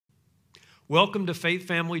Welcome to Faith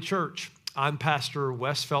Family Church. I'm Pastor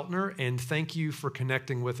Wes Feltner, and thank you for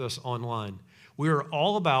connecting with us online. We are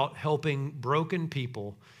all about helping broken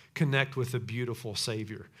people connect with a beautiful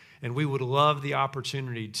Savior, and we would love the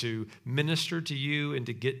opportunity to minister to you and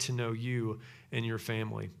to get to know you and your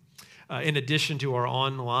family. In addition to our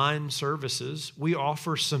online services, we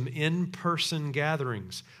offer some in-person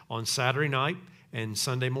gatherings on Saturday night and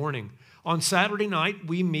Sunday morning. On Saturday night,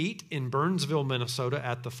 we meet in Burnsville, Minnesota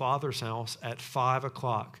at the Father's House at 5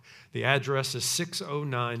 o'clock. The address is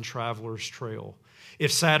 609 Travelers Trail.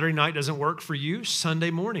 If Saturday night doesn't work for you,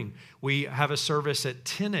 Sunday morning, we have a service at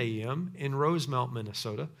 10 a.m. in Rosemount,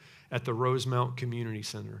 Minnesota at the Rosemount Community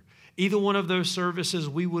Center. Either one of those services,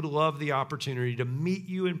 we would love the opportunity to meet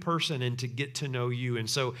you in person and to get to know you. And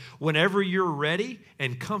so whenever you're ready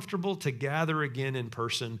and comfortable to gather again in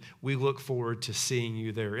person, we look forward to seeing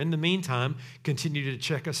you there. In the meantime, continue to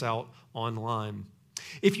check us out online.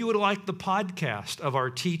 If you would like the podcast of our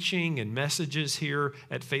teaching and messages here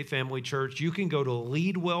at Faith Family Church, you can go to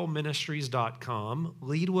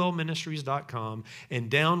leadwellministries.com, and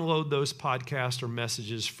download those podcasts or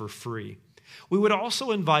messages for free. We would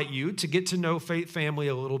also invite you to get to know Faith Family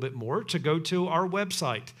a little bit more, to go to our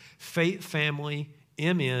website,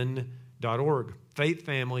 faithfamilymn.org.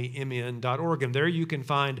 faithfamilymn.org. And there you can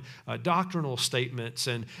find doctrinal statements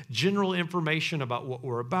and general information about what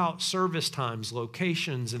we're about, service times,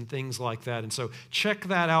 locations, and things like that. And so check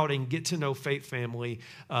that out and get to know Faith Family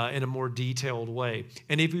in a more detailed way.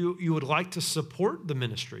 And if you would like to support the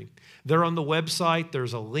ministry, there on the website,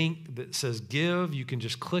 there's a link that says Give. You can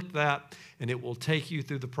just click that, and it will take you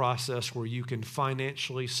through the process where you can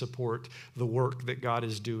financially support the work that God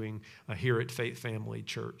is doing here at Faith Family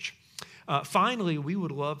Church. Finally, we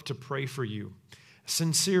would love to pray for you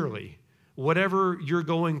sincerely. Whatever you're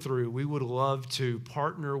going through, we would love to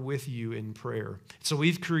partner with you in prayer. So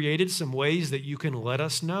we've created some ways that you can let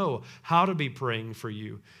us know how to be praying for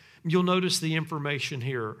you. You'll notice the information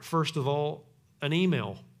here. First of all, an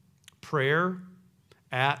email,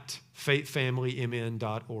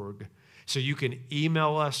 prayer@faithfamilymn.org. So you can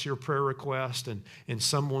email us your prayer request, and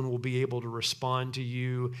someone will be able to respond to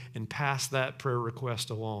you and pass that prayer request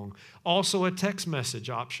along. Also a text message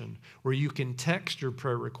option where you can text your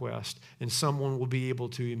prayer request, and someone will be able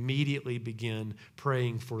to immediately begin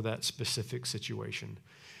praying for that specific situation.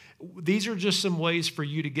 These are just some ways for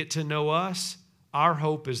you to get to know us. Our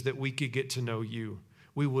hope is that we could get to know you.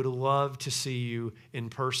 We would love to see you in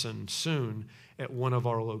person soon at one of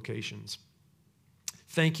our locations.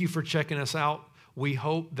 Thank you for checking us out. We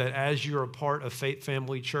hope that as you're a part of Faith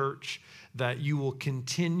Family Church, that you will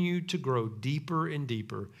continue to grow deeper and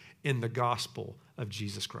deeper in the gospel of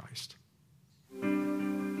Jesus Christ.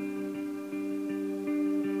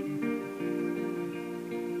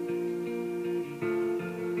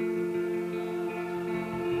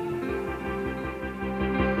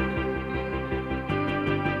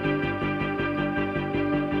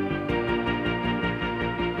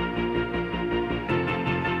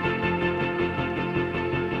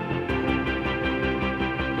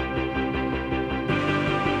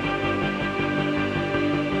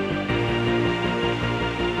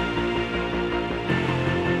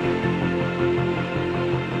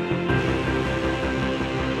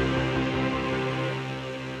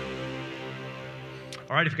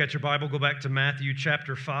 All right, if you've got your Bible, go back to Matthew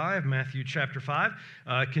chapter 5.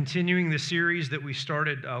 Continuing the series that we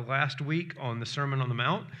started last week on the Sermon on the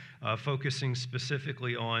Mount, focusing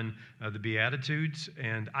specifically on the Beatitudes.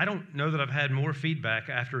 And I don't know that I've had more feedback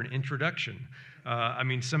after an introduction.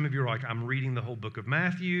 Some of you are like, I'm reading the whole book of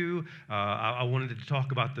Matthew. I wanted to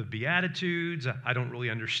talk about the Beatitudes. I don't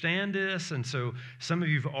really understand this. And so some of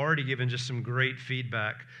you have already given just some great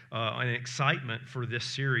feedback and excitement for this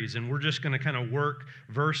series. And we're just going to kind of work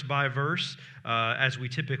verse by verse, as we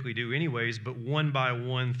typically do anyways, but one by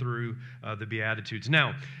one through the Beatitudes.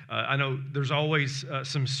 Now, I know there's always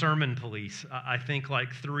some sermon police. I think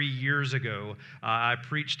like 3 years ago, I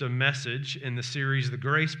preached a message in the series, The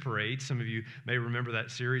Grace Parade. Some of you may remember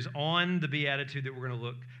that series on the Beatitude that we're going to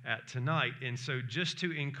look at tonight. And so just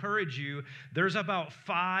to encourage you, there's about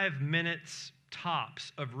 5 minutes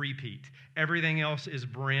tops of repeat. Everything else is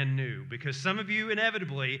brand new, because some of you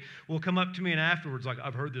inevitably will come up to me and afterwards like,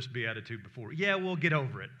 I've heard this Beatitude before. Yeah, we'll get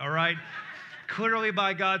over it, all right? Clearly,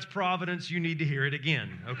 by God's providence, you need to hear it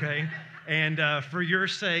again, okay? And for your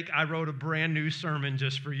sake, I wrote a brand new sermon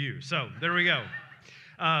just for you. So there we go.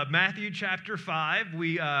 Matthew chapter 5,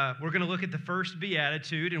 we're going to look at the first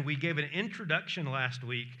Beatitude, and we gave an introduction last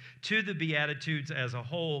week to the Beatitudes as a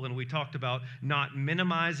whole, and we talked about not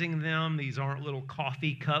minimizing them. These aren't little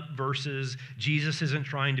coffee cup verses. Jesus isn't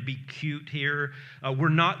trying to be cute here. We're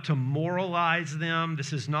not to moralize them.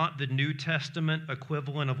 This is not the New Testament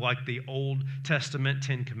equivalent of like the Old Testament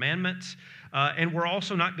Ten Commandments. And we're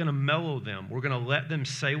also not going to mellow them. We're going to let them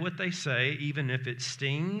say what they say, even if it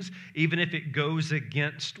stings, even if it goes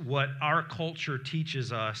against what our culture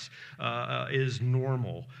teaches us is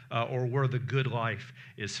normal or where the good life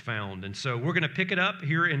is found. And so we're going to pick it up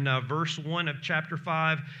here in verse 1 of chapter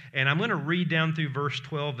 5, and I'm going to read down through verse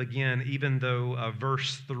 12 again, even though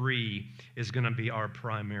verse 3 is going to be our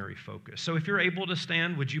primary focus. So if you're able to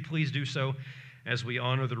stand, would you please do so as we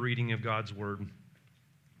honor the reading of God's word.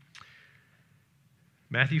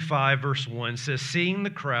 Matthew 5, verse 1 says, "Seeing the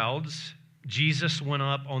crowds, Jesus went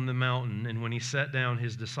up on the mountain, and when he sat down,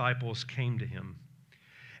 his disciples came to him.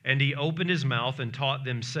 And he opened his mouth and taught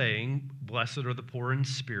them, saying, 'Blessed are the poor in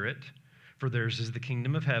spirit, for theirs is the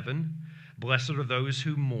kingdom of heaven. Blessed are those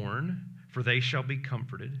who mourn, for they shall be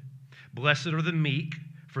comforted. Blessed are the meek,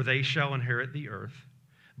 for they shall inherit the earth.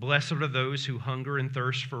 Blessed are those who hunger and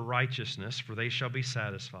thirst for righteousness, for they shall be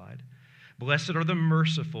satisfied. Blessed are the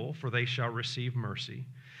merciful, for they shall receive mercy.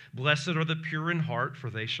 Blessed are the pure in heart, for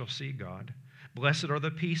they shall see God. Blessed are the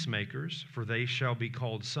peacemakers, for they shall be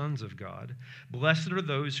called sons of God. Blessed are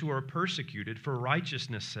those who are persecuted for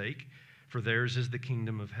righteousness' sake, for theirs is the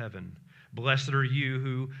kingdom of heaven. Blessed are you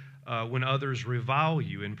who, when others revile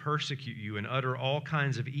you and persecute you and utter all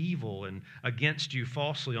kinds of evil and against you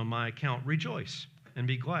falsely on my account, rejoice and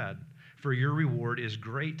be glad, for your reward is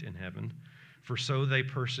great in heaven. For so they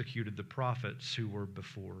persecuted the prophets who were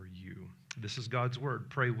before you.'" This is God's word.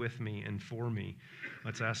 Pray with me and for me.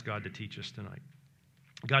 Let's ask God to teach us tonight.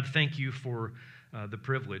 God, thank you for the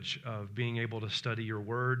privilege of being able to study your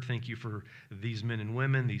word. Thank you for these men and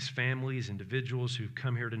women, these families, individuals who've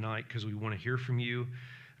come here tonight because we want to hear from you.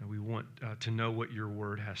 And we want to know what your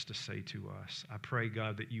word has to say to us. I pray,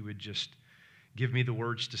 God, that you would just give me the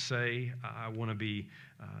words to say. I want to be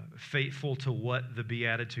faithful to what the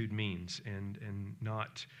Beatitude means and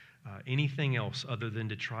not anything else other than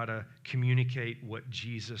to try to communicate what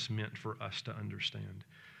Jesus meant for us to understand.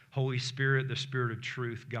 Holy Spirit, the Spirit of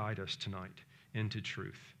truth, guide us tonight into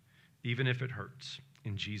truth, even if it hurts.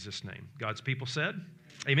 In Jesus' name. God's people said,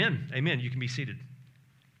 amen. Amen. You can be seated.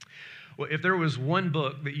 Well, if there was one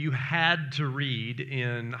book that you had to read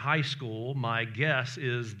in high school, my guess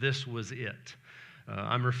is this was it.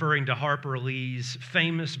 I'm referring to Harper Lee's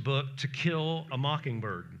famous book, To Kill a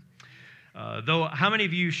Mockingbird. Though, how many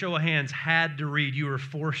of you, show of hands, had to read, you were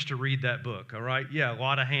forced to read that book, all right? Yeah, a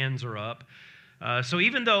lot of hands are up. So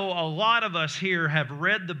even though a lot of us here have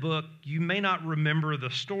read the book, you may not remember the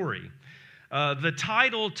story. The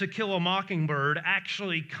title, To Kill a Mockingbird,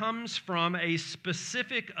 actually comes from a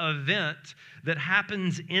specific event that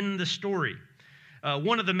happens in the story.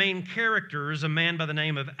 One of the main characters, a man by the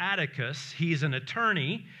name of Atticus, he's an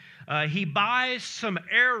attorney. He buys some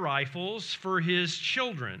air rifles for his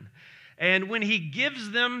children. And when he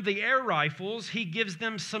gives them the air rifles, he gives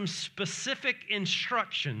them some specific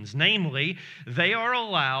instructions. Namely, they are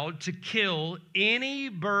allowed to kill any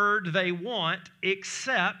bird they want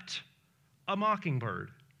except a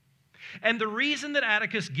mockingbird. And the reason that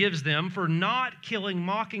Atticus gives them for not killing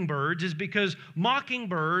mockingbirds is because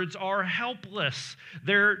mockingbirds are helpless,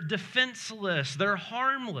 they're defenseless, they're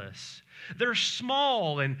harmless, they're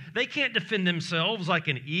small, and they can't defend themselves like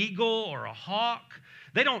an eagle or a hawk.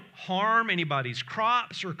 They don't harm anybody's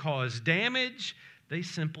crops or cause damage. They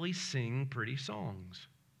simply sing pretty songs.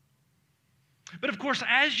 But of course,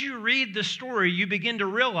 as you read the story, you begin to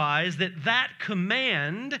realize that that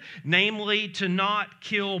command, namely to not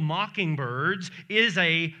kill mockingbirds, is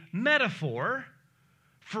a metaphor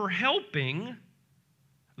for helping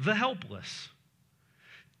the helpless.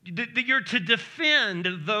 That you're to defend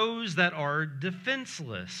those that are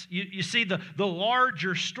defenseless. You see, the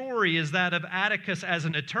larger story is that of Atticus as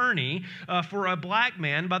an attorney for a black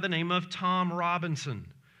man by the name of Tom Robinson.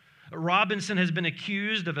 Robinson has been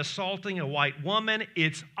accused of assaulting a white woman.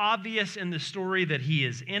 It's obvious in the story that he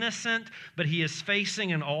is innocent, but he is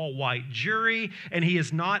facing an all-white jury, and he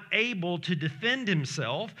is not able to defend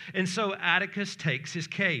himself, and so Atticus takes his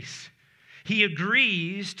case. He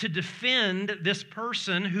agrees to defend this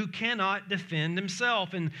person who cannot defend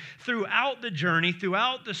himself. And throughout the journey,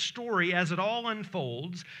 throughout the story, as it all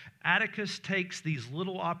unfolds, Atticus takes these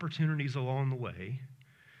little opportunities along the way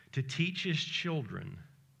to teach his children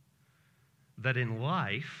that in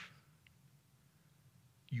life,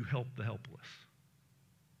 you help the helpless.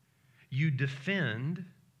 You defend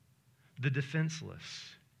the defenseless.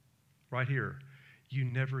 Right here, you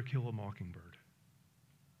never kill a mockingbird.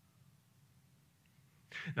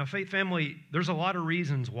 Now, Faith Family, there's a lot of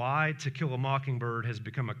reasons why To Kill a Mockingbird has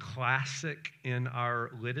become a classic in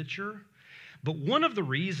our literature. But one of the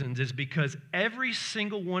reasons is because every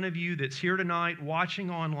single one of you that's here tonight,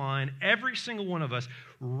 watching online, every single one of us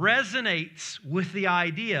resonates with the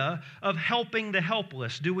idea of helping the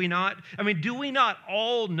helpless, do we not? I mean, do we not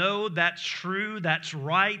all know that's true, that's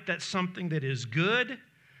right, that's something that is good?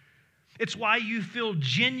 It's why you feel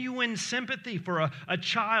genuine sympathy for a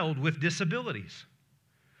child with disabilities,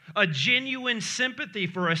 a genuine sympathy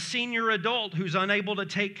for a senior adult who's unable to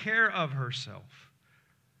take care of herself,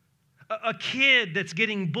 a kid that's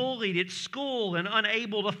getting bullied at school and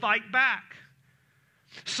unable to fight back,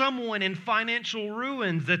 someone in financial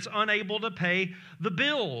ruins that's unable to pay the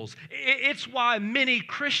bills. It's why many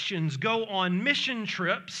Christians go on mission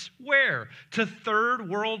trips, where? To third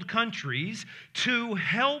world countries to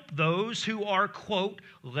help those who are, quote,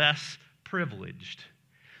 less privileged.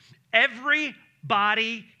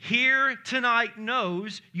 Everybody here tonight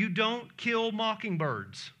knows you don't kill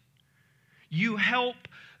mockingbirds. You help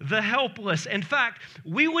the helpless. In fact,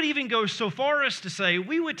 we would even go so far as to say,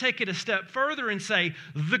 we would take it a step further and say,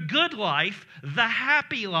 the good life, the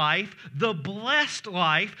happy life, the blessed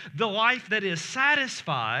life, the life that is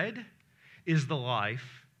satisfied, is the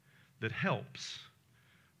life that helps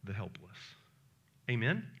the helpless.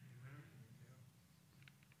 Amen?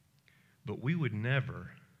 But we would never,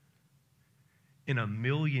 in a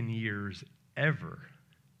million years, ever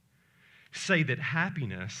say that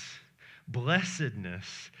happiness,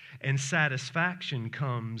 blessedness, and satisfaction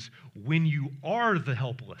comes when you are the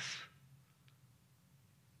helpless.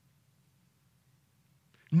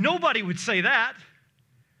 Nobody would say that.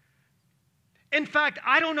 In fact,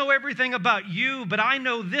 I don't know everything about you, but I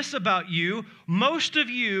know this about you. Most of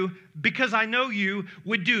you, because I know you,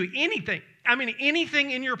 would do anything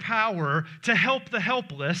in your power to help the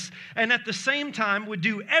helpless, and at the same time would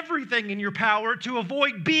do everything in your power to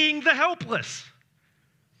avoid being the helpless.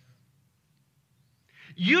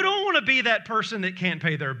 You don't want to be that person that can't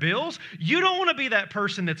pay their bills. You don't want to be that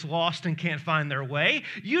person that's lost and can't find their way.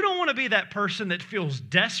 You don't want to be that person that feels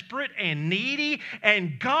desperate and needy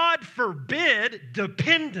and, God forbid,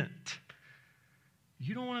 dependent.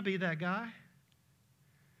 You don't want to be that guy.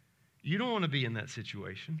 You don't want to be in that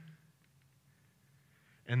situation.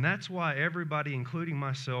 And that's why everybody, including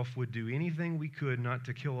myself, would do anything we could not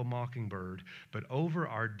to kill a mockingbird, but over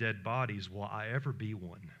our dead bodies will I ever be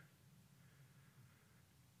one.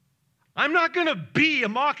 I'm not going to be a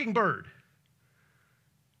mockingbird,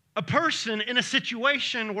 a person in a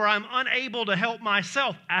situation where I'm unable to help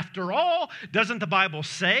myself. After all, doesn't the Bible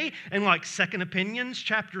say in like 2 Opinions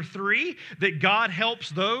chapter 3 that God helps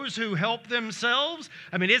those who help themselves?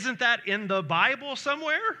 I mean, isn't that in the Bible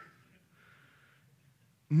somewhere?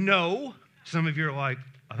 No. Some of you are like,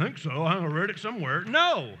 I think so. I read it somewhere.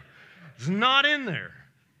 No, it's not in there.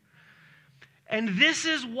 And this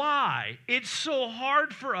is why it's so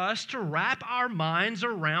hard for us to wrap our minds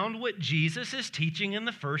around what Jesus is teaching in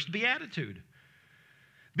the first beatitude.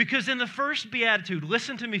 Because in the first beatitude,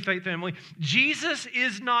 listen to me, Faith Family, Jesus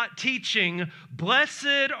is not teaching,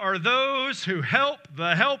 blessed are those who help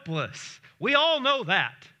the helpless. We all know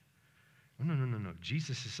that. No.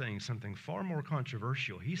 Jesus is saying something far more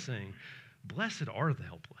controversial. He's saying, blessed are the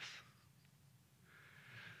helpless.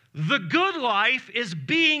 The good life is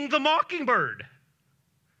being the mockingbird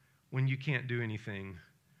when you can't do anything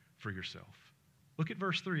for yourself. Look at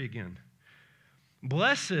verse 3 again.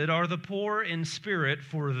 Blessed are the poor in spirit,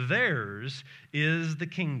 for theirs is the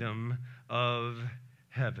kingdom of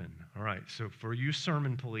heaven. All right, so for you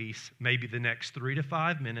sermon police, maybe the next 3 to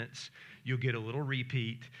 5 minutes, you'll get a little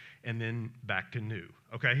repeat and then back to new.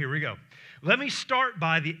 Okay, here we go. Let me start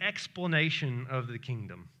by the explanation of the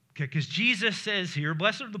kingdom. Okay, because Jesus says here,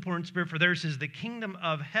 blessed are the poor in spirit, for theirs is the kingdom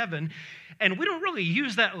of heaven. And we don't really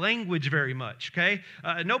use that language very much, okay?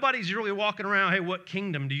 Nobody's really walking around, hey, what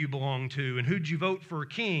kingdom do you belong to? And who'd you vote for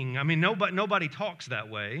king? I mean, nobody talks that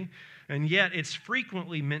way. And yet it's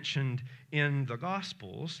frequently mentioned in the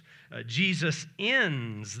Gospels. Jesus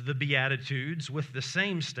ends the Beatitudes with the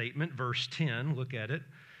same statement, verse 10. Look at it.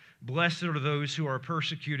 Blessed are those who are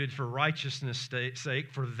persecuted for righteousness'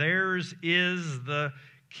 sake, for theirs is the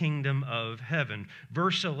kingdom of heaven.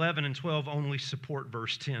 Verse 11 and 12 only support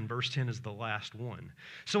verse 10. Verse 10 is the last one.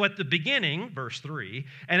 So at the beginning, verse 3,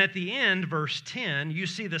 and at the end, verse 10, you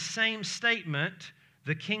see the same statement,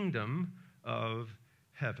 the kingdom of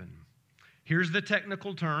heaven. Here's the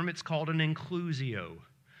technical term. It's called an inclusio.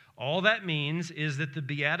 All that means is that the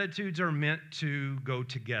Beatitudes are meant to go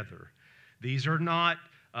together. These are not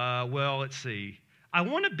Well, let's see. I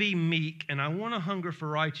want to be meek and I want to hunger for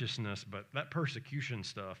righteousness, but that persecution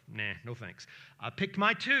stuff, nah, no thanks. I picked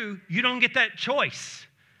my two. You don't get that choice.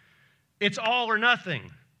 It's all or nothing.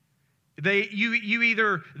 They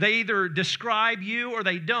either describe you or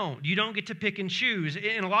they don't. You don't get to pick and choose.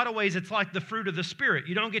 In a lot of ways, it's like the fruit of the Spirit.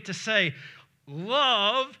 You don't get to say,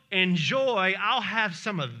 love and joy, I'll have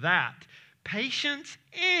some of that. Patience,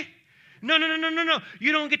 No.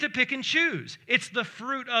 You don't get to pick and choose. It's the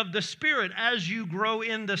fruit of the Spirit. As you grow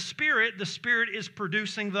in the Spirit is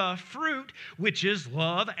producing the fruit, which is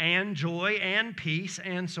love and joy and peace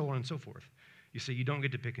and so on and so forth. You see, you don't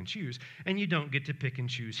get to pick and choose, and you don't get to pick and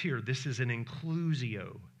choose here. This is an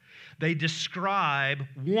inclusio. They describe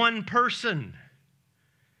one person,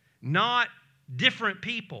 not different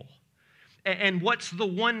people. And what's the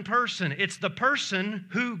one person? It's the person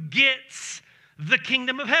who gets the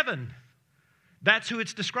kingdom of heaven. That's who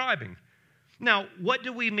it's describing. Now, what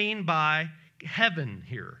do we mean by heaven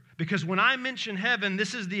here? Because when I mention heaven,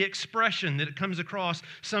 this is the expression that it comes across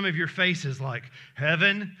some of your faces like,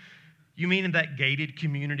 heaven? You mean in that gated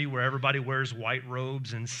community where everybody wears white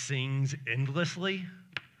robes and sings endlessly?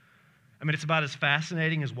 I mean, it's about as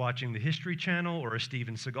fascinating as watching the History Channel or a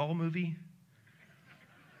Steven Seagal movie.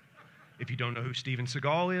 If you don't know who Steven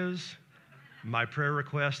Seagal is, my prayer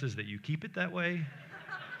request is that you keep it that way.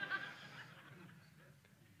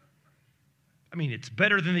 I mean, it's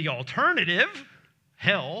better than the alternative,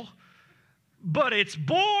 hell, but it's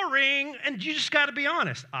boring, and you just got to be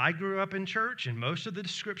honest. I grew up in church, and most of the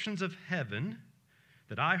descriptions of heaven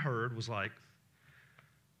that I heard was like,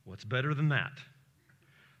 what's better than that?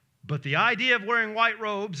 But the idea of wearing white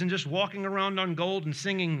robes and just walking around on gold and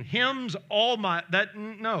singing hymns,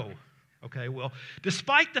 no. Okay, well,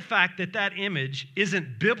 despite the fact that that image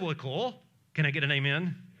isn't biblical, can I get an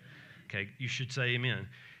amen? Okay, you should say amen.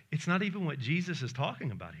 It's not even what Jesus is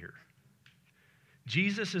talking about here.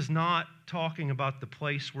 Jesus is not talking about the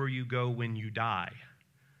place where you go when you die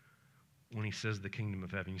when he says the kingdom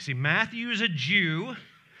of heaven. You see, Matthew is a Jew.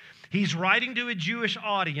 He's writing to a Jewish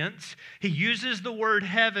audience. He uses the word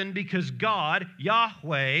heaven because God,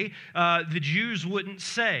 Yahweh, the Jews wouldn't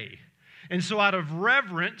say. And so out of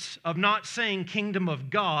reverence of not saying kingdom of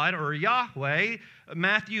God or Yahweh,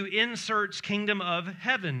 Matthew inserts kingdom of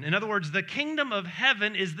heaven. In other words, the kingdom of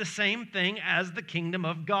heaven is the same thing as the kingdom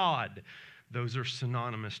of God. Those are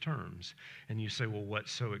synonymous terms. And you say, well,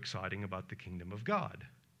 what's so exciting about the kingdom of God?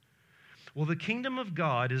 Well, the kingdom of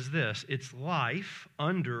God is this. It's life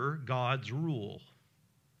under God's rule.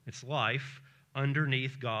 It's life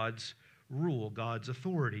underneath God's rule, God's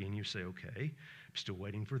authority. And you say, okay, I'm still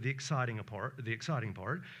waiting for the exciting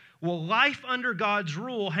part. Well, life under God's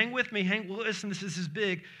rule, hang with me, listen, this is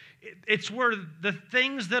big. It's where the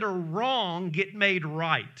things that are wrong get made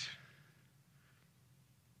right.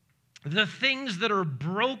 The things that are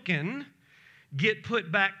broken get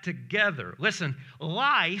put back together. Listen,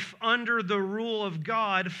 life under the rule of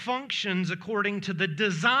God functions according to the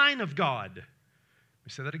design of God. Let me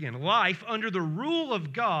say that again. Life under the rule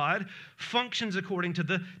of God functions according to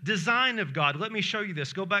the design of God. Let me show you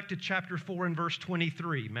this. Go back to chapter 4 and verse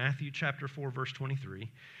 23. Matthew chapter 4, verse 23.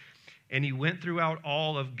 And he went throughout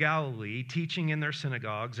all of Galilee, teaching in their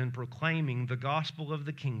synagogues and proclaiming the gospel of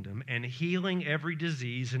the kingdom and healing every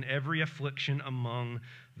disease and every affliction among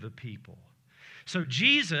the people. So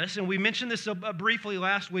Jesus, and we mentioned this briefly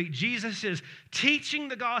last week, Jesus is teaching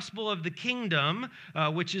the gospel of the kingdom,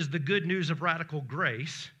 which is the good news of radical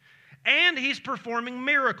grace, and he's performing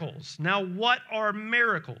miracles. Now, what are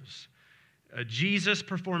miracles? Jesus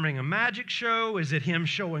performing a magic show? Is it him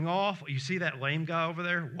showing off? You see that lame guy over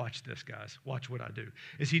there? Watch this, guys. Watch what I do.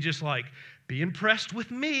 Is he just like, be impressed with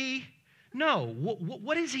me? No.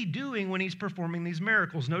 What is he doing when he's performing these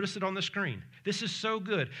miracles? Notice it on the screen. This is so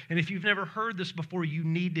good. And if you've never heard this before, you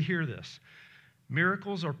need to hear this.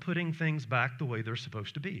 Miracles are putting things back the way they're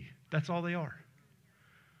supposed to be. That's all they are.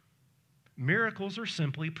 Miracles are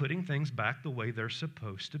simply putting things back the way they're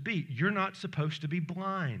supposed to be. You're not supposed to be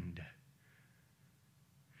blind.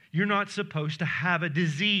 You're not supposed to have a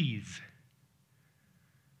disease.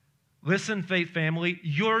 Listen, faith family,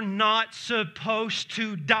 you're not supposed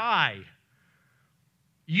to die.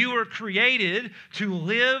 You are created to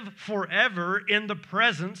live forever in the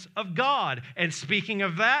presence of God. And speaking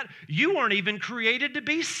of that, you weren't even created to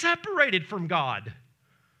be separated from God.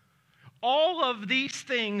 All of these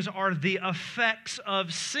things are the effects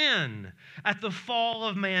of sin at the fall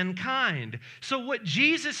of mankind. So what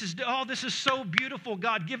Jesus is doing, oh, this is so beautiful.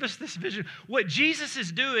 God, give us this vision. What Jesus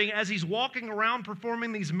is doing as he's walking around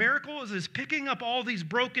performing these miracles is picking up all these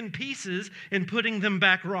broken pieces and putting them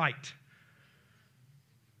back right.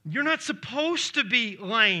 You're not supposed to be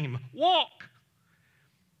lame. Walk.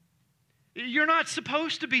 You're not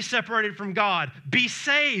supposed to be separated from God. Be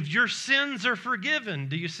saved. Your sins are forgiven.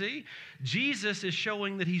 Do you see? Jesus is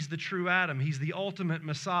showing that he's the true Adam. He's the ultimate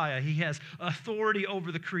Messiah. He has authority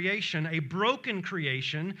over the creation, a broken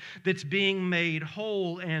creation that's being made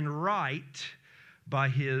whole and right by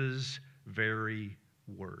his very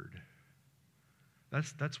word.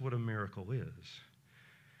 That's what a miracle is.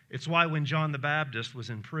 It's why when John the Baptist was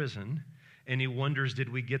in prison, and he wonders,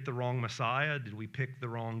 did we get the wrong Messiah? Did we pick the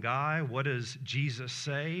wrong guy? What does Jesus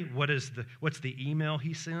say? What's the email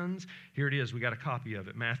he sends? Here it is. We got a copy of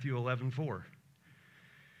it. Matthew 11:4.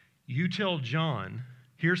 You tell John,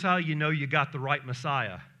 here's how you know you got the right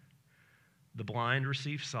Messiah. The blind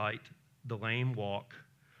receive sight, the lame walk,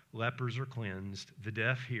 lepers are cleansed, the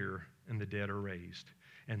deaf hear, and the dead are raised,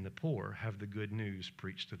 and the poor have the good news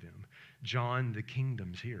preached to them. John, the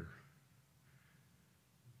kingdom's here.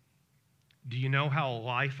 Do you know how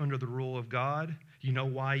life under the rule of God? You know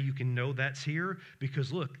why you can know that's here?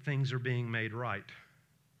 Because look, things are being made right.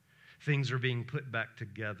 Things are being put back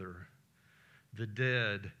together. The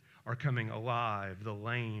dead are coming alive. The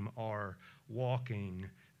lame are walking.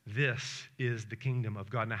 This is the kingdom of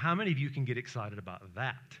God. Now, how many of you can get excited about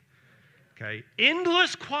that? Okay,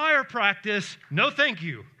 endless choir practice, no thank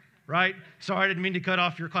you, right? Sorry, I didn't mean to cut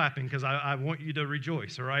off your clapping because I want you to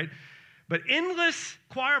rejoice, all right? But endless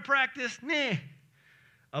choir practice, nah.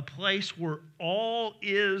 A place where all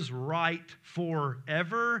is right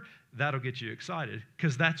forever, that'll get you excited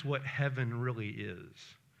because that's what heaven really is.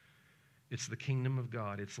 It's the kingdom of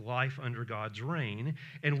God. It's life under God's reign.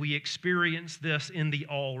 And we experience this in the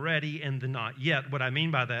already and the not yet. What I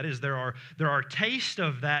mean by that is there are tastes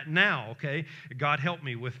of that now, okay? God help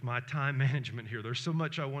me with my time management here. There's so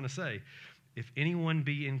much I want to say. If anyone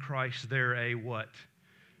be in Christ, they're a what?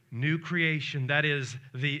 New creation. That is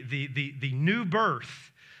the new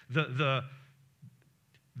birth. The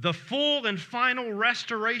full and final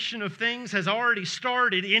restoration of things has already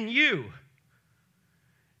started in you.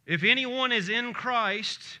 If anyone is in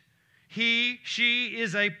Christ, he, she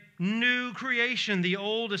is a new creation. The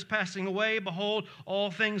old is passing away. Behold,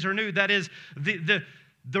 all things are new. That is the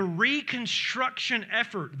reconstruction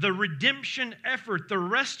effort, the redemption effort, the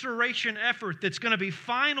restoration effort that's going to be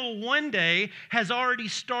final one day has already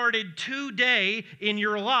started today in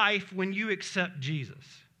your life when you accept Jesus.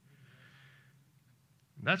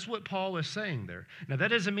 That's what Paul is saying there. Now, that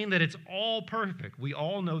doesn't mean that it's all perfect. We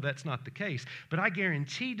all know that's not the case. But I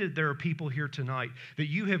guarantee that there are people here tonight that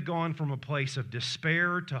you have gone from a place of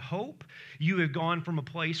despair to hope. You have gone from a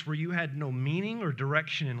place where you had no meaning or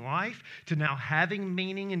direction in life to now having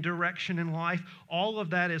meaning and direction in life. All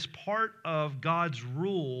of that is part of God's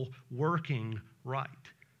rule working right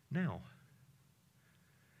now.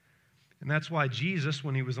 And that's why Jesus,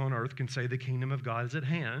 when he was on earth, can say the kingdom of God is at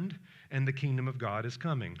hand and the kingdom of God is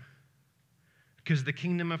coming. Because the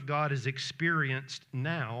kingdom of God is experienced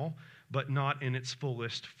now, but not in its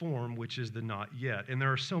fullest form, which is the not yet. And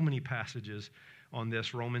there are so many passages on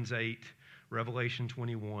this, Romans 8, Revelation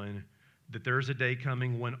 21, that there's a day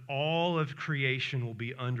coming when all of creation will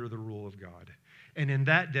be under the rule of God. And in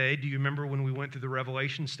that day, do you remember when we went through the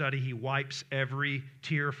Revelation study, he wipes every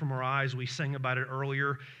tear from our eyes. We sang about it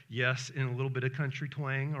earlier. Yes, in a little bit of country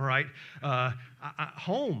twang, all right?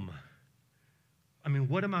 Home. I mean,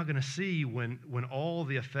 what am I going to see when all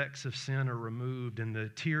the effects of sin are removed and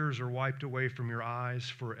the tears are wiped away from your eyes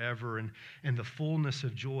forever and the fullness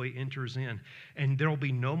of joy enters in? And there will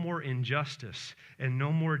be no more injustice and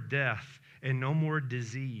no more death and no more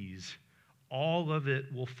disease. All of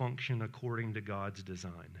it will function according to God's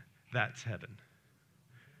design. That's heaven.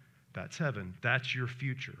 That's heaven. That's your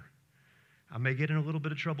future. I may get in a little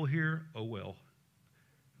bit of trouble here. Oh, well.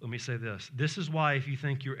 Let me say this. This is why if you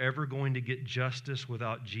think you're ever going to get justice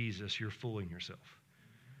without Jesus, you're fooling yourself.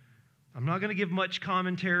 I'm not going to give much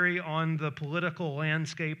commentary on the political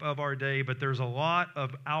landscape of our day, but there's a lot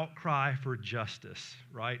of outcry for justice,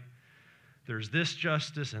 right? There's this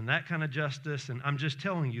justice and that kind of justice, and I'm just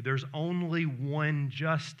telling you, there's only one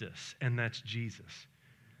justice, and that's Jesus.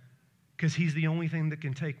 Because he's the only thing that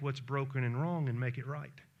can take what's broken and wrong and make it right.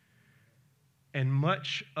 And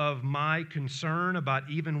much of my concern about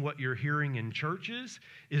even what you're hearing in churches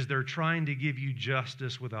is they're trying to give you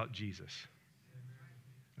justice without Jesus.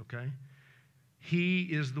 Okay? He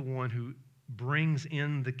is the one who brings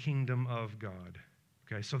in the kingdom of God.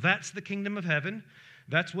 Okay, so that's the kingdom of heaven.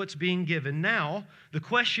 That's what's being given. Now, the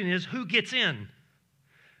question is, who gets in?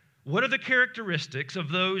 What are the characteristics of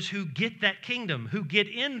those who get that kingdom, who get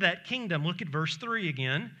in that kingdom? Look at verse 3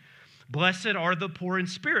 again. Blessed are the poor in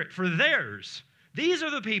spirit, for theirs. These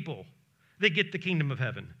are the people that get the kingdom of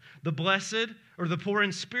heaven. The blessed or the poor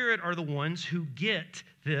in spirit are the ones who get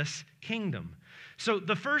this kingdom. So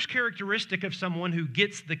the first characteristic of someone who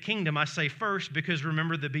gets the kingdom, I say first because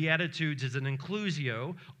remember the Beatitudes is an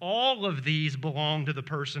inclusio. All of these belong to the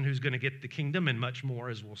person who's going to get the kingdom and much more,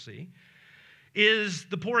 as we'll see, is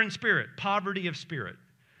the poor in spirit, poverty of spirit.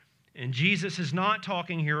 And Jesus is not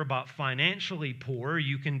talking here about financially poor.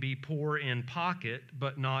 You can be poor in pocket,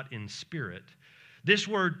 but not in spirit. This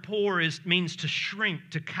word poor means to shrink,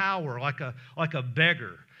 to cower, like a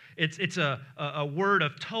beggar. It's a word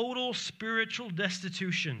of total spiritual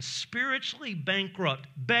destitution, spiritually bankrupt,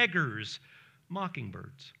 beggars,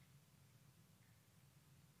 mockingbirds,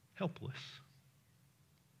 helpless,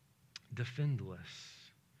 defendless.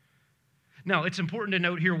 Now, it's important to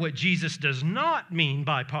note here what Jesus does not mean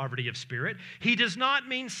by poverty of spirit. He does not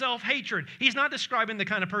mean self-hatred. He's not describing the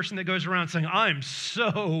kind of person that goes around saying, I'm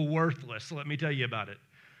so worthless, let me tell you about it.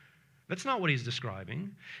 That's not what he's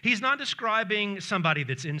describing. He's not describing somebody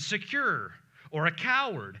that's insecure or a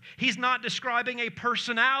coward. He's not describing a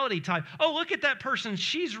personality type. Oh, look at that person.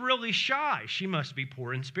 She's really shy. She must be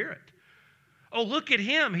poor in spirit. Oh, look at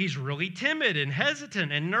him. He's really timid and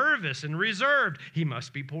hesitant and nervous and reserved. He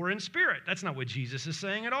must be poor in spirit. That's not what Jesus is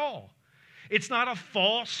saying at all. It's not a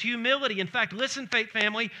false humility. In fact, listen, faith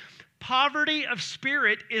family, poverty of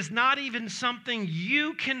spirit is not even something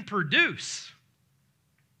you can produce.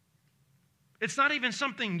 It's not even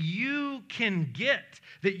something you can get,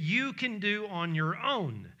 that you can do on your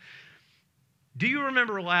own. Do you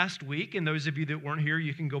remember last week, and those of you that weren't here,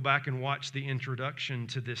 you can go back and watch the introduction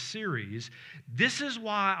to this series. This is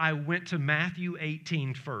why I went to Matthew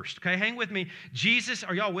 18 first. Okay, hang with me. Jesus,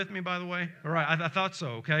 are y'all with me, by the way? All right, I thought so,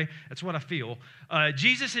 okay? That's what I feel.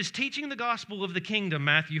 Jesus is teaching the gospel of the kingdom,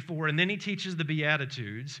 Matthew 4, and then he teaches the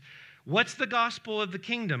Beatitudes. What's the gospel of the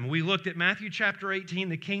kingdom? We looked at Matthew chapter 18.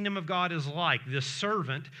 The kingdom of God is like this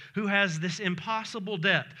servant who has this impossible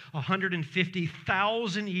debt,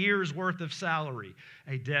 150,000 years worth of salary,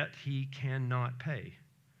 a debt he cannot pay.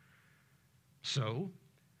 So,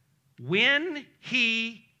 when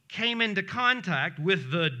he came into contact with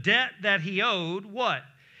the debt that he owed, what?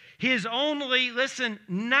 His only,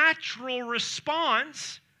 natural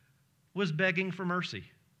response was begging for mercy.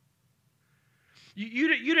 You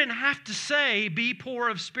didn't have to say, be poor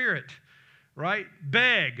of spirit, right?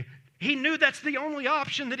 Beg. He knew that's the only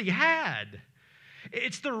option that he had.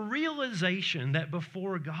 It's the realization that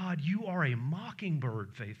before God, you are a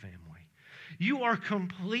mockingbird, faith family. You are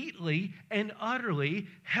completely and utterly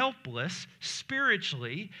helpless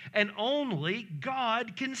spiritually, and only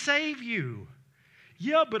God can save you.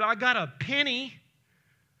 Yeah, but I got a penny.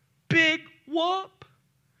 Big whoop.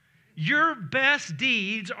 Your best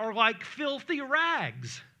deeds are like filthy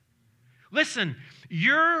rags. Listen,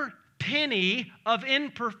 your penny of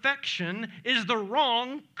imperfection is the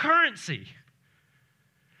wrong currency.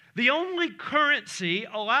 The only currency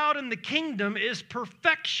allowed in the kingdom is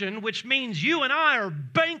perfection, which means you and I are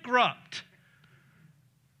bankrupt.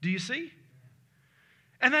 Do you see?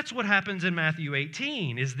 And that's what happens in Matthew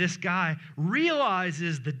 18, is this guy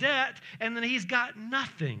realizes the debt, and then he's got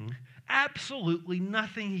nothing, absolutely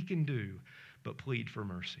nothing he can do but plead for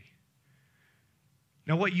mercy.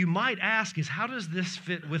 Now, what you might ask is, how does this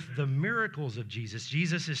fit with the miracles of Jesus?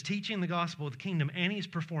 Jesus is teaching the gospel of the kingdom, and he's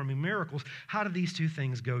performing miracles. How do these two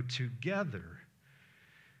things go together?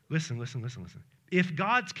 Listen. If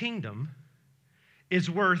God's kingdom is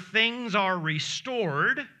where things are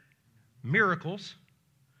restored, miracles,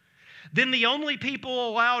 then the only people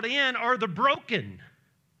allowed in are the broken,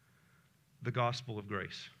 the gospel of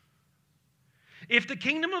grace. If the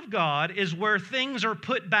kingdom of God is where things are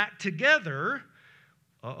put back together,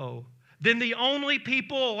 then the only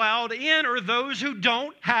people allowed in are those who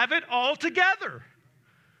don't have it all together.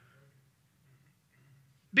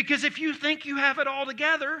 Because if you think you have it all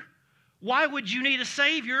together, why would you need a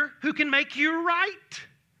Savior who can make you right?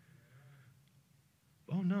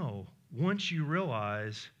 Oh no, once you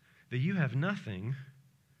realize that you have nothing,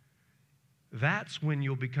 that's when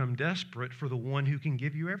you'll become desperate for the one who can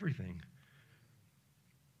give you everything.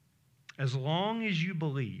 As long as you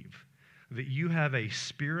believe that you have a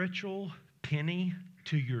spiritual penny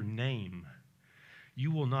to your name,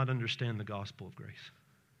 you will not understand the gospel of grace.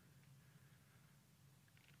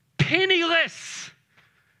 Penniless!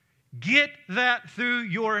 Get that through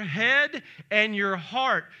your head and your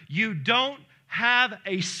heart. You don't have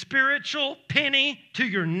a spiritual penny to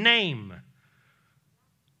your name.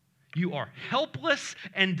 You are helpless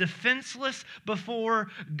and defenseless before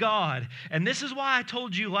God. And this is why I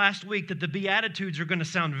told you last week that the Beatitudes are going to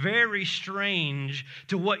sound very strange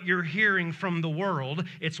to what you're hearing from the world.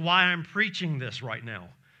 It's why I'm preaching this right now.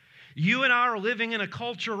 You and I are living in a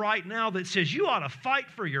culture right now that says you ought to fight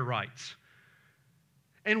for your rights.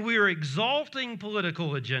 And we're exalting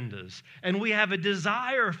political agendas. And we have a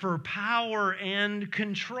desire for power and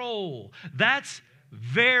control. That's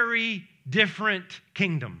very different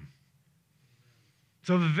kingdom. It's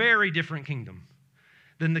a very different kingdom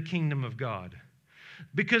than the kingdom of God.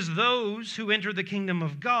 Because those who enter the kingdom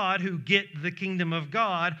of God, who get the kingdom of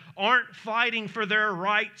God, aren't fighting for their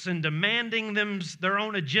rights and demanding their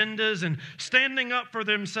own agendas and standing up for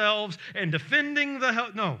themselves and defending the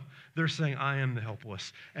help. No, they're saying, I am the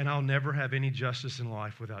helpless, and I'll never have any justice in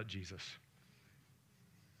life without Jesus.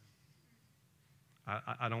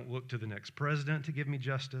 I don't look to the next president to give me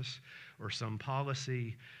justice or some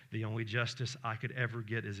policy. The only justice I could ever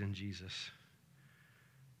get is in Jesus.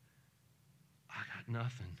 I got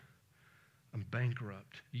nothing. I'm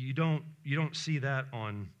bankrupt. You don't see that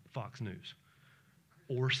on Fox News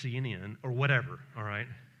or CNN or whatever, all right?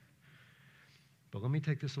 But let me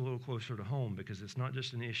take this a little closer to home, because it's not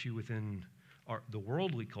just an issue within the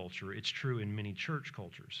worldly culture. It's true in many church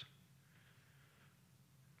cultures.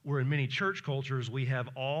 Where in many church cultures, we have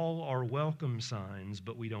all our welcome signs,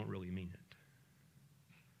 but we don't really mean it.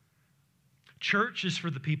 Church is for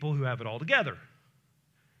the people who have it all together,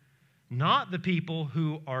 not the people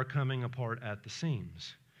who are coming apart at the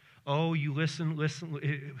seams. Oh, you listen,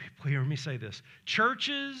 hear me say this.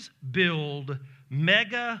 Churches build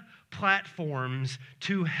mega platforms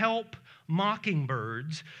to help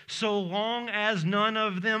mockingbirds so long as none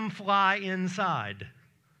of them fly inside.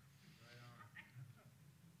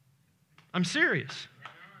 I'm serious.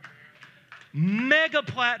 Mega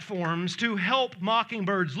platforms to help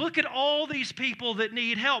mockingbirds. Look at all these people that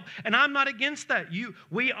need help. And I'm not against that.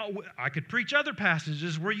 I could preach other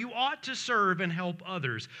passages where you ought to serve and help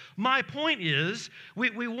others. My point is,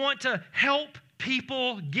 we want to help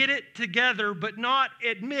people get it together, but not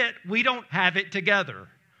admit we don't have it together.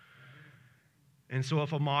 And so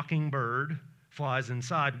if a mockingbird flies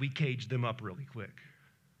inside, we cage them up really quick.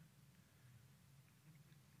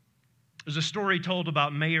 There's a story told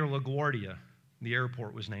about Mayor LaGuardia. The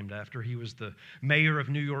airport was named after. He was the mayor of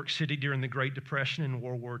New York City during the Great Depression and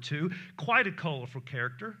World War II. Quite a colorful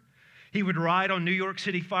character. He would ride on New York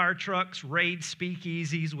City fire trucks, raid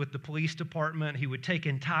speakeasies with the police department. He would take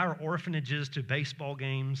entire orphanages to baseball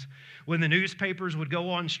games. When the newspapers would go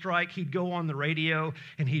on strike, he'd go on the radio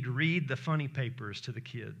and he'd read the funny papers to the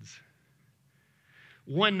kids.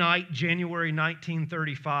 One night, January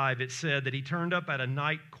 1935, it said that he turned up at a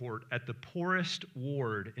night court at the poorest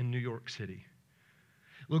ward in New York City.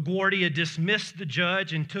 LaGuardia dismissed the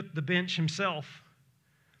judge and took the bench himself.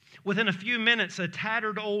 Within a few minutes, a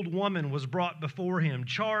tattered old woman was brought before him,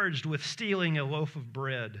 charged with stealing a loaf of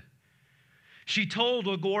bread. She told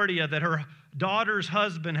LaGuardia that her daughter's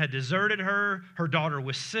husband had deserted her daughter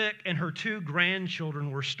was sick, and her 2 grandchildren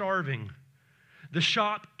were starving. The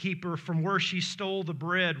shopkeeper from where she stole the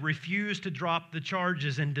bread refused to drop the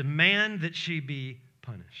charges and demand that she be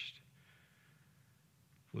punished.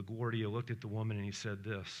 LaGuardia looked at the woman and he said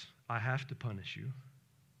this, I have to punish you.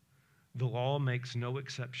 The law makes no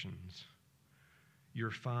exceptions.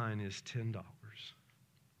 Your fine is $10.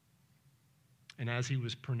 And as he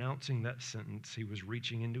was pronouncing that sentence, he was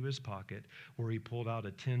reaching into his pocket where he pulled out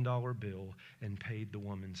a $10 bill and paid the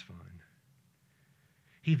woman's fine.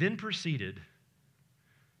 He then proceeded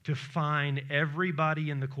to fine everybody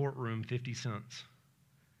in the courtroom 50 cents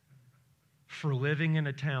for living in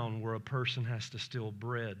a town where a person has to steal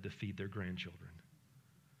bread to feed their grandchildren.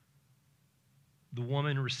 The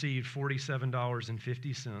woman received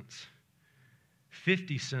 $47.50,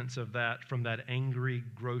 50 cents of that from that angry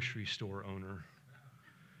grocery store owner,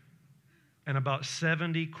 and about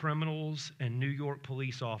 70 criminals and New York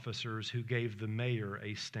police officers who gave the mayor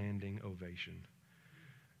a standing ovation.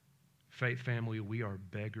 Faith family, we are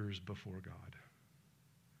beggars before God.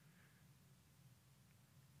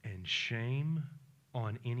 And shame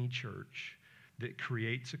on any church that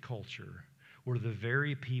creates a culture where the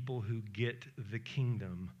very people who get the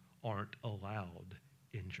kingdom aren't allowed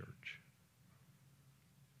in church.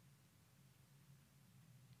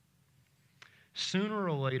 Sooner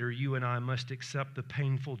or later, you and I must accept the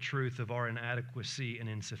painful truth of our inadequacy and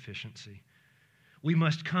insufficiency. We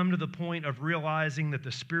must come to the point of realizing that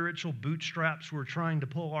the spiritual bootstraps we're trying to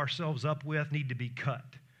pull ourselves up with need to be cut.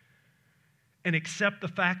 And accept the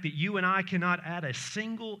fact that you and I cannot add a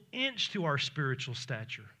single inch to our spiritual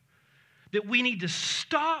stature. that we need to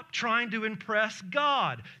stop trying to impress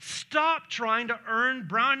God. Stop trying to earn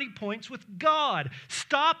brownie points with God.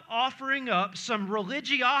 Stop offering up some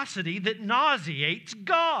religiosity that nauseates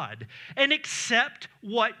God and accept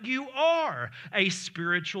what you are, a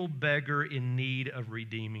spiritual beggar in need of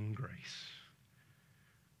redeeming grace.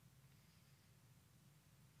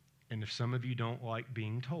 And if some of you don't like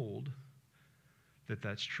being told that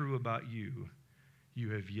that's true about you,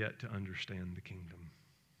 you have yet to understand the kingdom.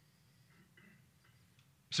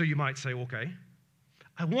 So you might say, okay,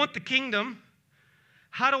 I want the kingdom.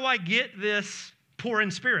 How do I get this poor in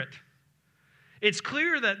spirit? It's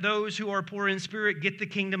clear that those who are poor in spirit get the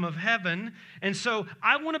kingdom of heaven. And so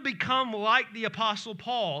I want to become like the Apostle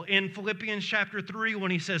Paul in Philippians chapter 3 when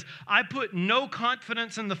he says, I put no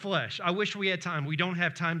confidence in the flesh. I wish we had time. We don't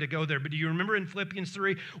have time to go there. But do you remember in Philippians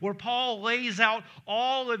 3 where Paul lays out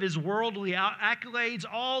all of his worldly accolades,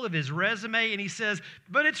 all of his resume, and he says,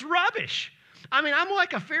 but it's rubbish. I mean, I'm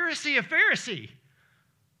like a Pharisee of Pharisee.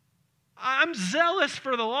 I'm zealous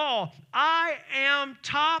for the law. I am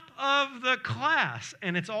top of the class,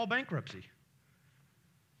 and it's all bankruptcy.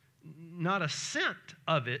 Not a cent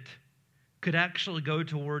of it could actually go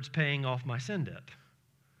towards paying off my sin debt.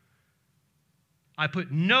 I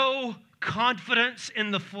put no confidence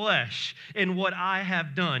in the flesh in what I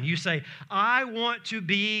have done. You say, I want to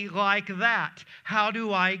be like that. How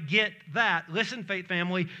do I get that? Listen, faith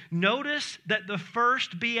family, notice that the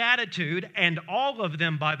first beatitude, and all of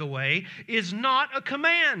them, by the way, is not a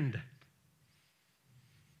command.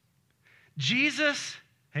 Jesus,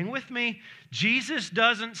 hang with me, Jesus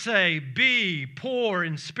doesn't say, be poor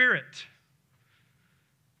in spirit.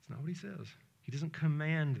 That's not what he says. He doesn't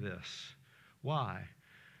command this. Why?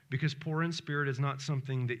 Because poor in spirit is not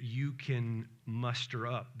something that you can muster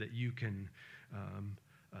up, that you can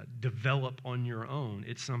develop on your own.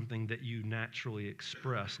 It's something that you naturally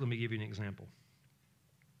express. Let me give you an example.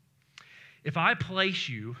 If I place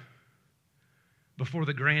you before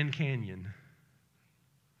the Grand Canyon,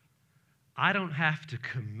 I don't have to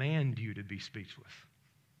command you to be speechless.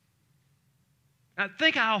 Now,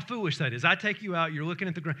 think how foolish that is. I take you out, you're looking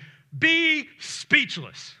at the ground. Be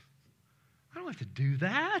speechless. I don't have to do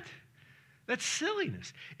that. That's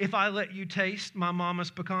silliness. If I let you taste my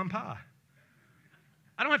mama's pecan pie,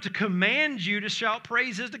 I don't have to command you to shout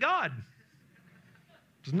praises to God.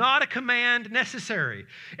 It's not a command necessary.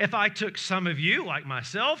 If I took some of you, like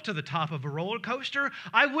myself, to the top of a roller coaster,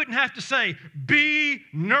 I wouldn't have to say, be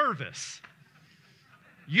nervous.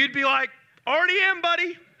 You'd be like, already am,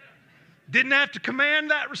 buddy. Didn't have to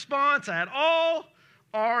command that response at all.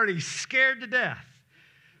 Already scared to death.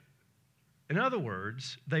 In other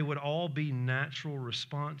words, they would all be natural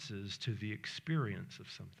responses to the experience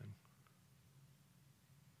of something.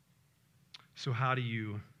 So how do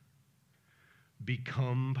you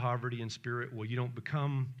become poverty in spirit? Well, you don't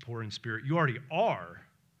become poor in spirit. You already are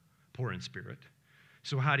poor in spirit.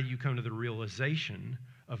 So how do you come to the realization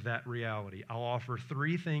of that reality? I'll offer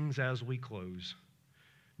 3 things as we close.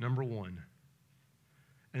 Number 1,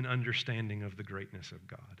 an understanding of the greatness of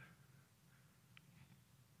God.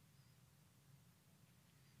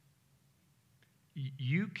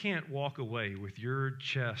 You can't walk away with your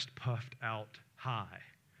chest puffed out high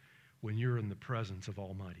when you're in the presence of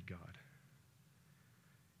Almighty God.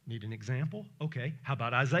 Need an example? Okay, how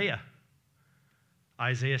about Isaiah?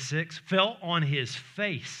 Isaiah 6 fell on his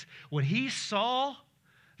face when he saw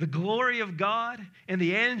the glory of God and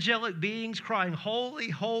the angelic beings crying, holy,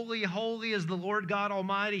 holy, holy is the Lord God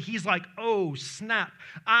Almighty. He's like, oh, snap,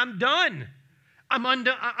 I'm done.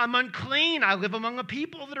 I'm unclean. I live among a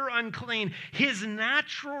people that are unclean. His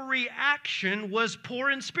natural reaction was poor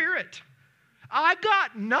in spirit. I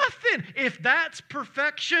got nothing. If that's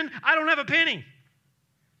perfection, I don't have a penny.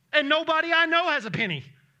 And nobody I know has a penny.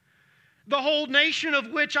 The whole nation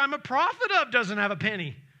of which I'm a prophet of doesn't have a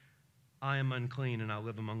penny. I am unclean and I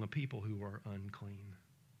live among a people who are unclean.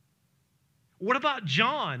 What about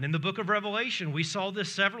John in the book of Revelation? We saw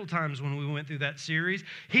this several times when we went through that series.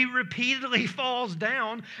 He repeatedly falls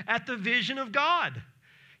down at the vision of God.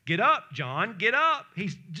 Get up, John, get up.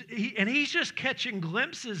 He's just catching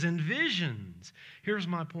glimpses and visions. Here's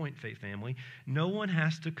my point, faith family. No one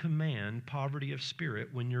has to command poverty of spirit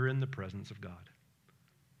when you're in the presence of God.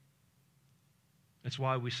 That's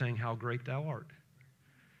why we sang, How Great Thou Art.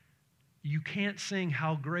 You can't sing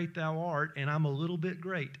How Great Thou Art and I'm a little bit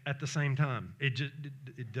great at the same time.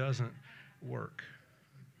 It doesn't work.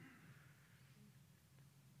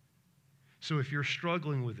 So if you're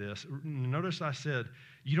struggling with this, notice I said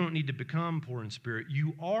you don't need to become poor in spirit.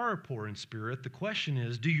 You are poor in spirit. The question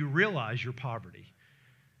is, do you realize your poverty?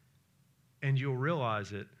 And you'll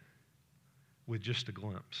realize it with just a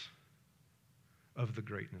glimpse. of the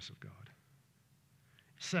greatness of God.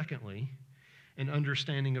 Secondly, an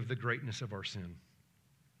understanding of the greatness of our sin.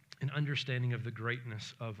 An understanding of the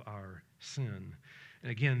greatness of our sin.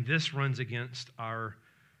 And again, this runs against our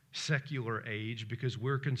secular age because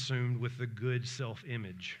we're consumed with the good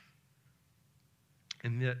self-image.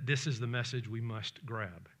 And this is the message we must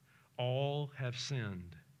grab. All have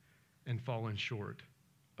sinned and fallen short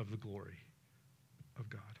of the glory of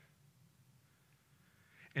God.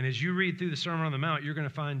 And as you read through the Sermon on the Mount, you're going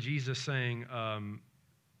to find Jesus saying,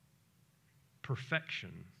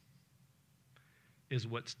 perfection is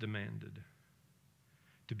what's demanded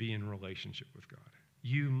to be in relationship with God.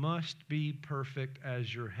 You must be perfect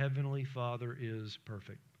as your heavenly Father is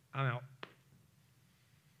perfect. I'm out.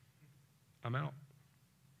 I'm out.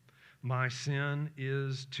 My sin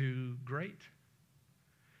is too great.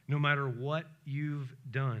 No matter what you've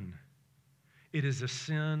done, it is a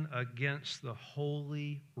sin against the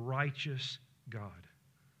holy, righteous God.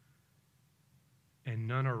 And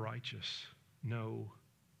none are righteous. No,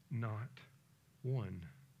 not one.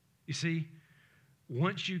 You see,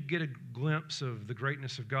 once you get a glimpse of the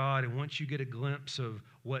greatness of God and once you get a glimpse of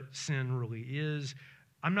what sin really is,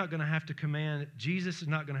 Jesus is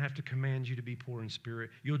not going to have to command you to be poor in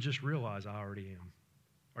spirit. You'll just realize I already am.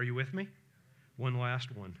 Are you with me? One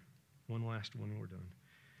last one and we're done.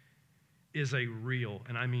 Is a real,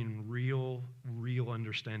 and I mean real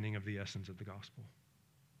understanding of the essence of the gospel.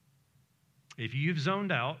 If you've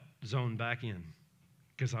zoned out, zone back in,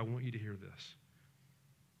 because I want you to hear this.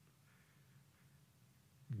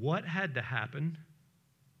 What had to happen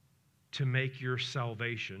to make your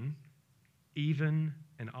salvation even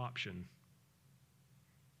an option?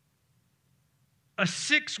 A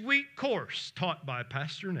 6-week course taught by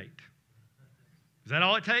Pastor Nate. Is that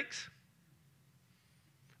all it takes?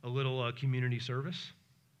 A little community service?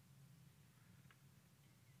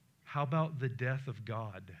 How about the death of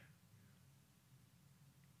God?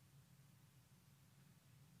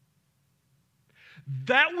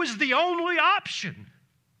 That was the only option.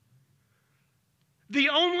 The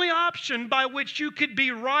only option by which you could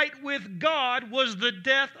be right with God was the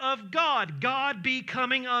death of God. God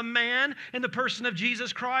becoming a man in the person of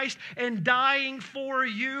Jesus Christ and dying for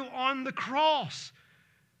you on the cross.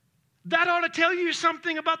 That ought to tell you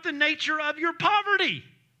something about the nature of your poverty.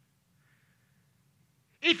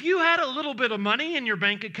 If you had a little bit of money in your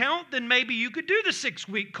bank account, then maybe you could do the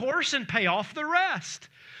 6-week course and pay off the rest.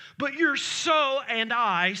 But you're and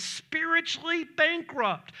I spiritually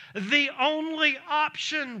bankrupt. The only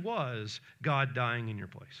option was God dying in your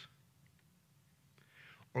place.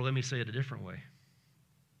 Or let me say it a different way.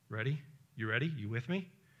 Ready? You ready? You with me?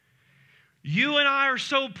 You and I are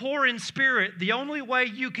so poor in spirit, the only way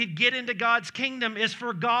you could get into God's kingdom is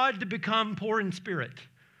for God to become poor in spirit.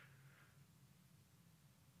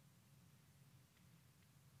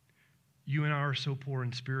 You and I are so poor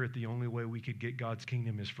in spirit, the only way we could get God's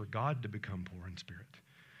kingdom is for God to become poor in spirit.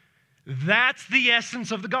 That's the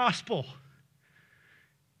essence of the gospel.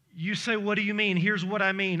 You say, what do you mean? Here's what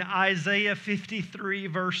I mean. Isaiah 53,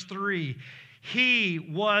 verse 3. He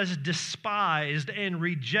was despised and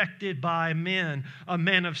rejected by men, a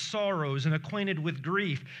man of sorrows and acquainted with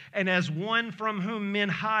grief. And as one from whom men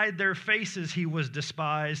hide their faces, he was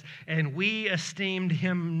despised, and we esteemed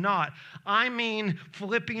him not. I mean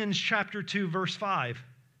Philippians chapter 2, verse 5.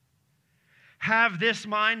 Have this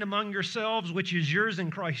mind among yourselves, which is yours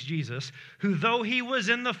in Christ Jesus, who though he was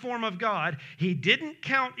in the form of God, he didn't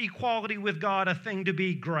count equality with God a thing to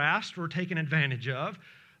be grasped or taken advantage of,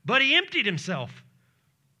 but he emptied himself,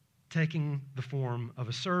 taking the form of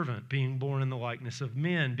a servant, being born in the likeness of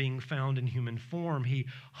men, being found in human form. He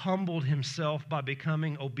humbled himself by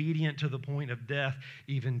becoming obedient to the point of death,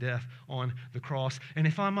 even death on the cross. And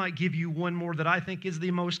if I might give you one more that I think is the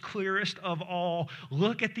most clearest of all,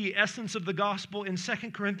 look at the essence of the gospel in 2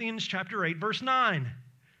 Corinthians chapter 8, verse 9.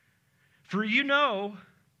 For you know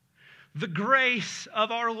the grace of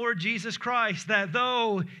our Lord Jesus Christ, that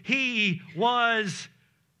though he was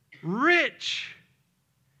rich,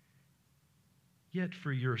 yet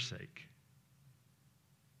for your sake,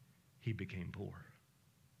 he became poor,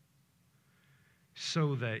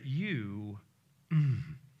 so that you,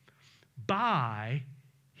 by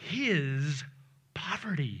his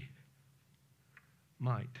poverty,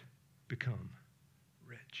 might become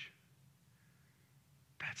rich.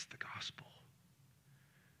 That's the gospel.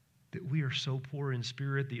 That we are so poor in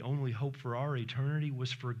spirit, the only hope for our eternity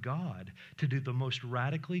was for God to do the most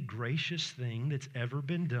radically gracious thing that's ever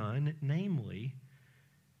been done, namely,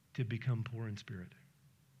 to become poor in spirit.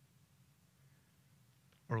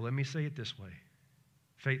 Or let me say it this way.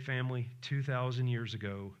 Faith family, 2,000 years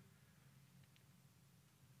ago,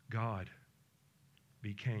 God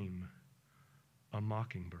became a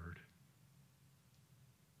mockingbird,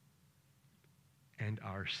 and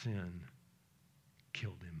our sin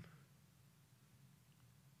killed him.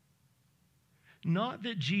 Not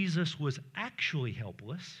that Jesus was actually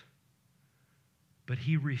helpless, but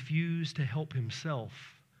he refused to help himself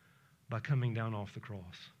by coming down off the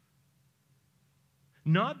cross.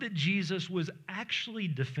 Not that Jesus was actually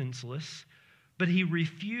defenseless, but he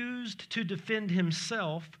refused to defend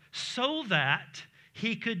himself so that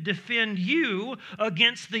he could defend you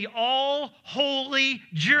against the all-holy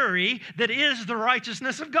jury that is the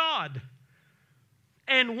righteousness of God.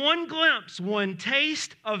 And one glimpse, one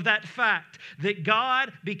taste of that fact that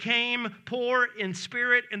God became poor in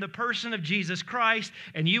spirit in the person of Jesus Christ,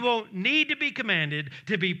 and you won't need to be commanded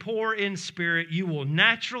to be poor in spirit. You will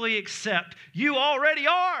naturally accept you already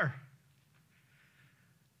are.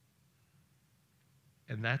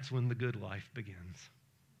 And that's when the good life begins.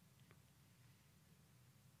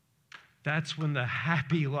 That's when the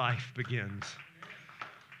happy life begins.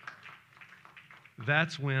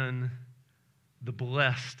 That's when the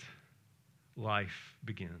blessed life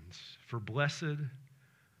begins. For blessed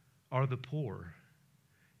are the poor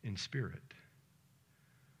in spirit,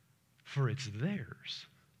 for it's theirs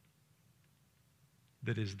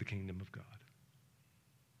that is the kingdom of God.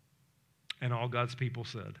 And all God's people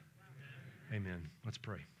said, Amen. Let's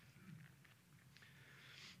pray.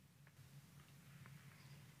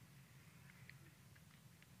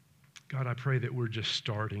 God, I pray that we're just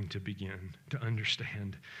starting to begin to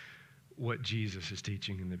understand what Jesus is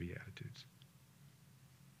teaching in the Beatitudes.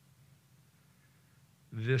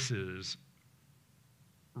 This is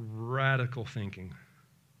radical thinking.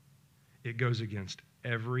 It goes against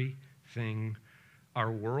everything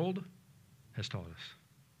our world has taught us.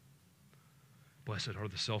 Blessed are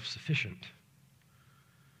the self-sufficient.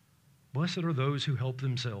 Blessed are those who help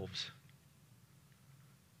themselves.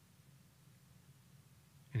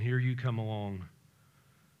 And here you come along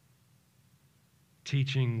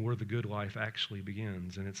teaching where the good life actually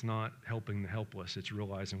begins. And it's not helping the helpless, it's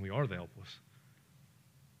realizing we are the helpless.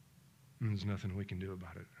 And there's nothing we can do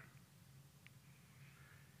about it.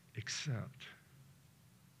 Except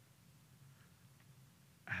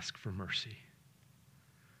ask for mercy.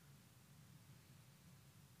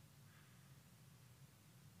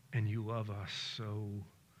 And you love us so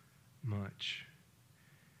much,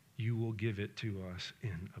 you will give it to us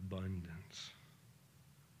in abundance.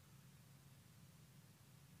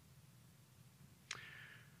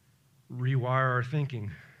 Rewire our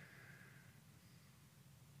thinking,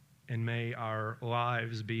 and may our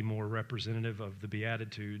lives be more representative of the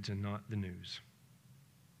Beatitudes and not the news,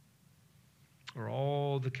 or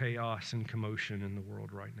all the chaos and commotion in the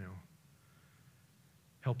world right now.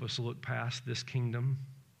 Help us look past this kingdom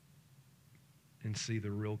and see the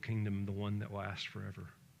real kingdom, the one that lasts forever,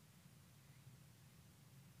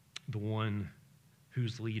 the one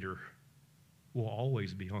whose leader will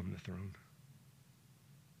always be on the throne.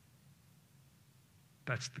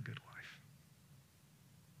 That's the good life.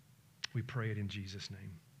 We pray it in Jesus'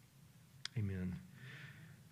 name. Amen.